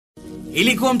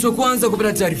Ili kuwa mtu wa kwanza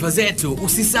kupata taarifa zetu,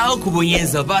 usisahau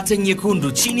kubonyeza button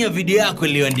nyekundu chini ya video yako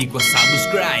iliyoandikwa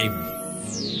subscribe.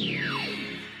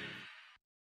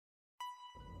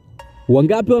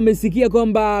 Wangapi wamesikia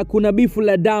kwamba kuna bifu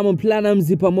la Diamond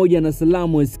Platnumz pamoja na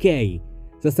Sallam SK?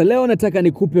 Sasa leo nataka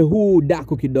nikupe huu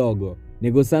dako kidogo.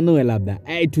 Nikusanue labda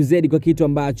A to Z kwa kitu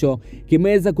ambacho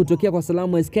kimeweza kutokea kwa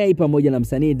Sallam SK pamoja na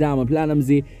msanii Diamond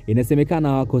Platnumz. Inasemekana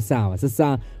hawako sawa.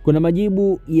 Sasa kuna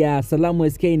majibu ya Sallam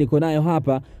SK niko nayo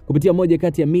hapa kupitia moja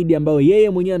kati ya media ambayo yeye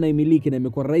mwenyewe anaimiliki na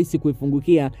imekuwa rahisi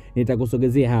kuifungukia,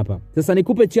 nitakusogezea hapa. Sasa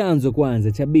nikupe chanzo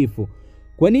kwanza cha bifu.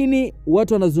 Kwa nini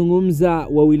watu wanazungumza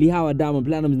wawili hawa Diamond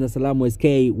Platnumz na Sallam SK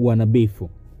wana bifu?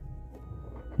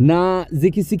 Na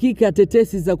zikisikika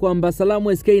tetesi za kwamba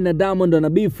Sallam SK na Diamond wana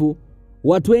bifu,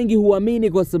 watu wengi huamini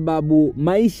kwa sababu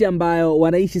maisha ambayo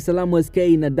wanaishi Sallam SK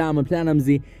na Diamond Platnumz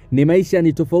ni maisha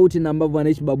ni tofauti na ambavyo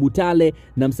wanaishi Bastola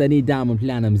na msanii Diamond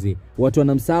Platnumz. Watu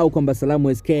wanamsahau kwamba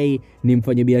Sallam SK ni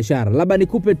mfanyabiashara. Labda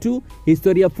nikupe tu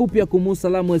historia fupi ya kumhusu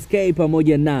Sallam SK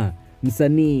pamoja na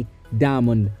msanii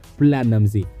Diamond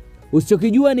Platnumz.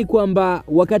 Usichokijua ni kwamba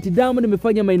wakati Diamond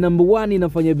imefanya my number 1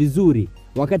 inafanya vizuri,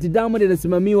 wakati Diamond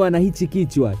inasimamiwa na hichi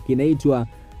kichwa kinaitwa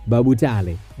Bastola.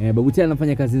 Bastola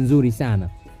anafanya kazi nzuri sana.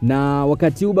 Na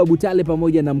wakati huu Bastola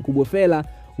pamoja na mkubwa Fela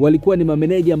walikuwa ni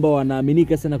mameneja ambao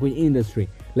wanaaminika sana kwenye industry.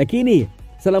 Lakini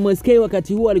Sallam SK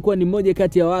wakati huu alikuwa ni mmoja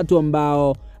kati ya watu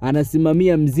ambao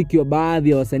anasimamia mziki wa baadhi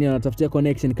ya wasanii wanatafutia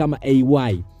connection kama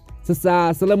AY.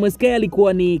 Sasa Sallam SK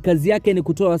alikuwa ni kazi yake ni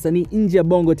kutoa wasanii nje ya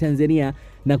Bongo Tanzania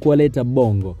na kuwaleta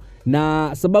Bongo.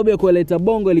 Na sababu ya kuwaleta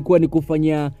Bongo ilikuwa ni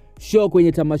kufanya show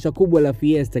kwenye tamasha kubwa la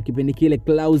Fiesta. Kipindi kile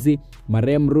Klausi,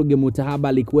 Marem Ruge Mutahaba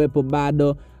alikuwepo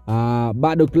bado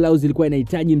Klausi ilikuwa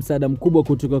inahitaji msaada mkubwa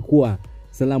kutoka kwa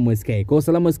Sallam SK. Kwa hiyo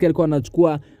Sallam SK alikuwa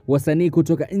anachukua wasanii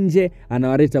kutoka nje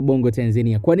anawaleta Bongo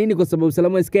Tanzania. Kwa nini? Kwa sababu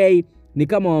Sallam SK ni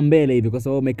kama wa mbele hivi, kwa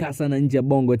sababu amekaa sana nje ya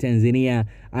Bongo Tanzania,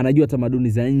 anajua tamaduni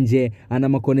za nje, ana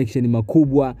maconnection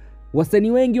makubwa.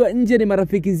 Wasanii wengi wa nje ni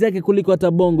marafiki zake kuliko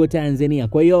hata Bongo Tanzania.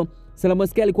 Kwa hiyo Sallam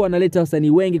SK alikuwa analeta wasanii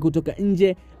wengi kutoka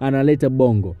nje, analeta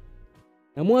Bongo.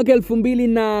 Na mwaka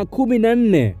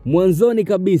 2014 mwanzoni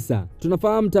kabisa,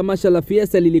 tunafahamu tamasha la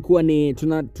Fiesta lilikuwa ni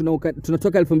tunatoka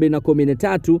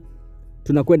 2013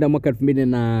 tunakwenda mwaka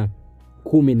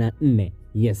 2014.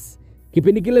 Yes.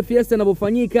 Kipindi kile Fiesta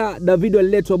inapofanyika, Davido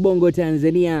aliletwa Bongo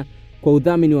Tanzania kwa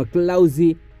udhamini wa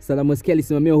Klausi. Sallam SK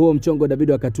alisimamia huo mchongo,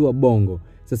 Davido akatua Bongo.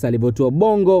 Sasa alipotua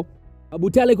Bongo,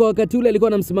 Bastola kwa wakati ule alikuwa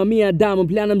anamsimamia Diamond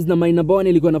Platnumz na my number 1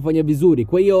 ilikuwa inafanya vizuri.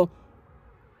 Kwa hiyo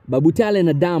Bastola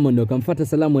na Diamond wakamfuata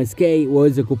Sallam SK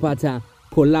waweze kupata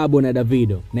kolabo na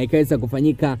Davido, na ikaweza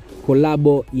kufanyika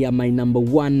kolabo ya my number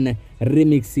 1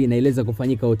 remix, na iliweza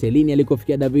kufanyika hotelini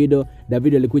alikofikia Davido.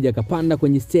 Davido alikuja akapanda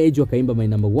kwenye stage wakaimba my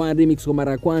number 1 remix kwa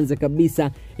mara ya kwanza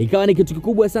kabisa. Ikawa ni kitu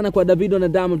kikubwa sana kwa Davido na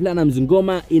Diamond Platnumz.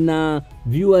 Ngoma ina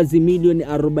viewers milioni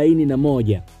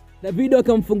 41. Davido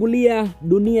akamfungulia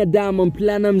dunia Diamond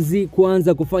Platnumz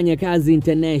kuanza kufanya kazi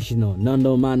international, na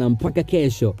ndio maana mpaka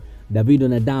kesho Davido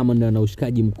na Diamond wana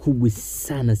ushikaji mkubwa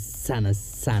sana sana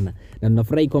sana. Na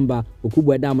tunafurahi kwamba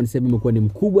ukubwa wa Diamond sasa umekuwa ni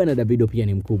mkubwa na Davido pia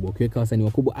ni mkubwa. Ukiweka wasanii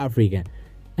wakubwa Afrika,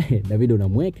 Davido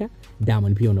unamweka,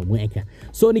 Diamond pia unamweka.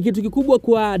 So ni kitu kikubwa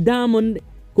kwa Diamond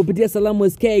kupitia Sallam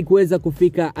SK kuweza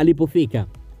kufika alipofika.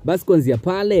 Basi kuanzia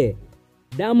pale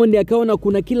Diamond akaona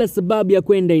kuna kila sababu ya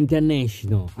kwenda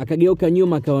international. Akageuka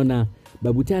nyuma akaona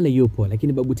Bastola yupo,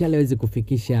 lakini Bastola hawezi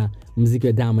kufikisha muziki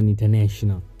wa Diamond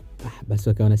international. Basi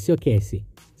wakaona sio kesi,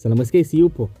 Sallam SK si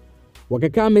yupo.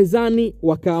 Wakakaa mezani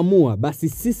wakaamua basi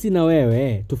sisi na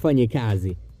wewe tufanye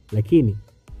kazi, lakini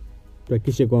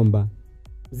tuhakikishe kwamba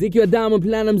muziki wa Diamond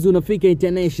Platnumz unafika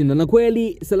international. Na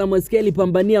kweli Sallam SK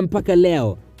alipambania mpaka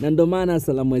leo, na ndio maana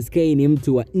Sallam SK ni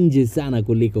mtu wa nje sana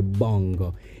kuliko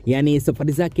Bongo. Yani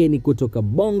safari zake ni kutoka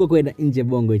Bongo kwenda nje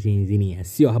Bongo Tanzania,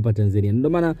 sio hapa Tanzania. Ndio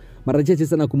maana mara chache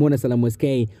sana kumuona Sallam SK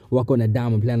wako na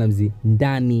Diamond Platnumz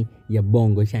ndani ya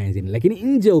Bongo Tanzania, lakini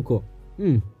nje huko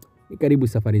ni karibu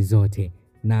safari zote,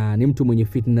 na ni mtu mwenye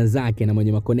fitna zake na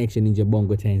mwenye connection nje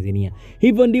Bongo Tanzania.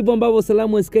 Hivyo ndivyo ambavyo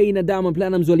Sallam SK na Diamond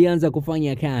Platnumz walianza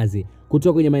kufanya kazi,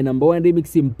 kutoka kwenye my number 1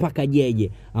 remix mpaka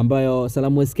Jeje, ambayo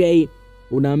Sallam SK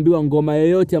unaambiwa ngoma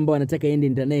yoyote ambayo anataka iende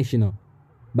international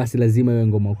basi lazima iwe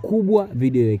ngoma kubwa,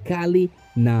 video iwe kali,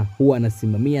 na huwa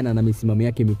anasimamia na misimamo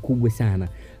yake mikubwa sana.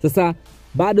 Sasa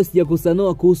bado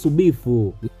sijakusanua kuhusu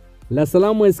bifu la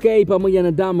Sallam SK pamoja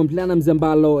na Diamond Platnumz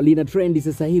ambalo lina trendi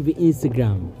sasa hivi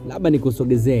Instagram. Labda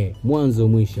nikusogezee mwanzo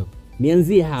mwisho.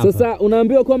 Nianzie hapa. Sasa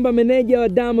unaambiwa kwamba meneja wa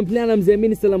Diamond Platnumz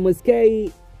amini Sallam SK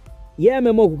yeye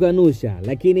ameamua kukanusha,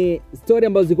 lakini story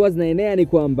ambazo zilikuwa zinaenea ni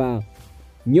kwamba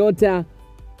nyota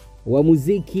wa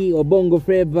muziki wa Bongo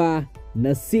Flava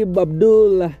Nasib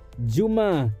Abdul,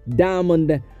 Juma,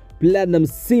 Diamond, Platinum,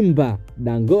 Simba,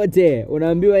 Dangote.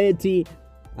 Unaambiwa eti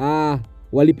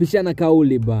walipishana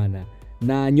kauli bana,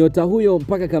 na nyota huyo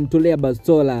mpaka kamtolea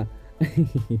Bastola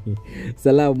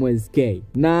Sallam SK.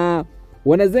 Na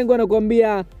wanazengo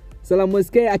wanakuambia Sallam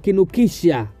SK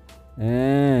akinukisha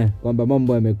kwamba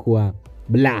mambo yamekuwa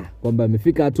bla, kwamba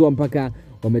amefika hatua mpaka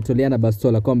wametoleana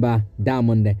Bastola, kwamba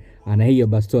Diamond ana hiyo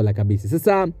Bastola kabisa.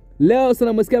 Sasa leo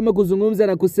Sallam SK amekuzungumza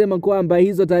na kusema kwamba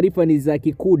hizo taarifa ni za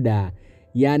kikuda,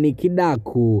 yani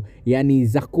kidaku, yani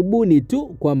za kubuni tu,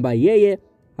 kwamba yeye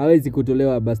hawezi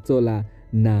kutolewa Bastola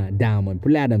na Diamond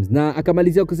Platnumz. Na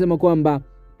akamalizia kusema kwamba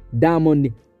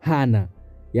Diamond hana,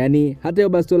 yani hata hiyo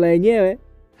Bastola yenyewe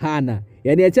hana,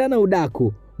 yani achana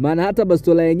udaku, maana hata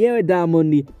Bastola yenyewe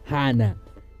Diamond hana.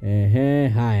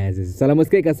 Haya sasa Sallam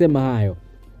SK kasema hayo.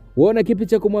 Uona kipi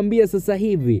cha kumwambia sasa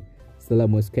hivi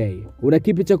Sallam SK? Una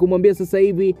kipi cha kumwambia sasa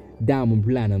hivi Diamond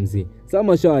Platnumz?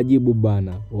 Sama shawajibu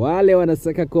bana, wale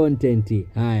wanasaka content.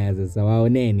 Haya sasa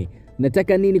waoneni,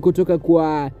 nataka nini kutoka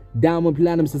kwa Diamond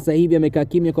Platnumz sasa hivi? Amekaa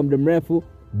kimya kwa muda mrefu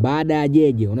baada ya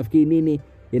jeje. Unafikiri nini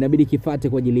inabidi kifate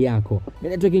kwa ajili yako?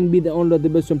 Mimi talking be the only the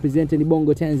best presenter ni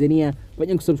Bongo Tanzania.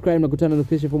 Fanya kusubscribe na kutana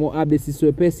notification for more updates. Sisi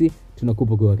wepesi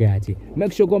tunakupa kwa wakati.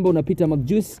 Make sure kwamba unapita Mac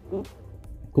Juice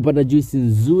kupata juice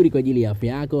nzuri kwa ajili ya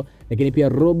afya yako, lakini pia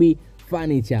Robi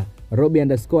Furniture,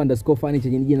 Robi__furniture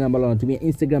ni jina ambalo wanatumia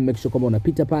Instagram. Make sure kwamba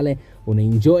unapita pale,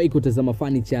 unaenjoy kutazama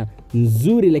furniture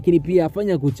nzuri, lakini pia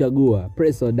fanya kuchagua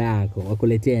press order yako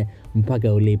wakuletee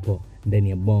mpaka ulipo ndani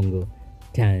ya Bongo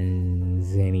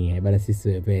Tanzania. Bada sisi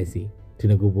wepesi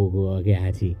tunakupa kwa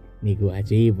wakati.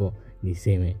 Nikuache hivyo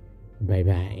niseme bye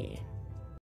bye.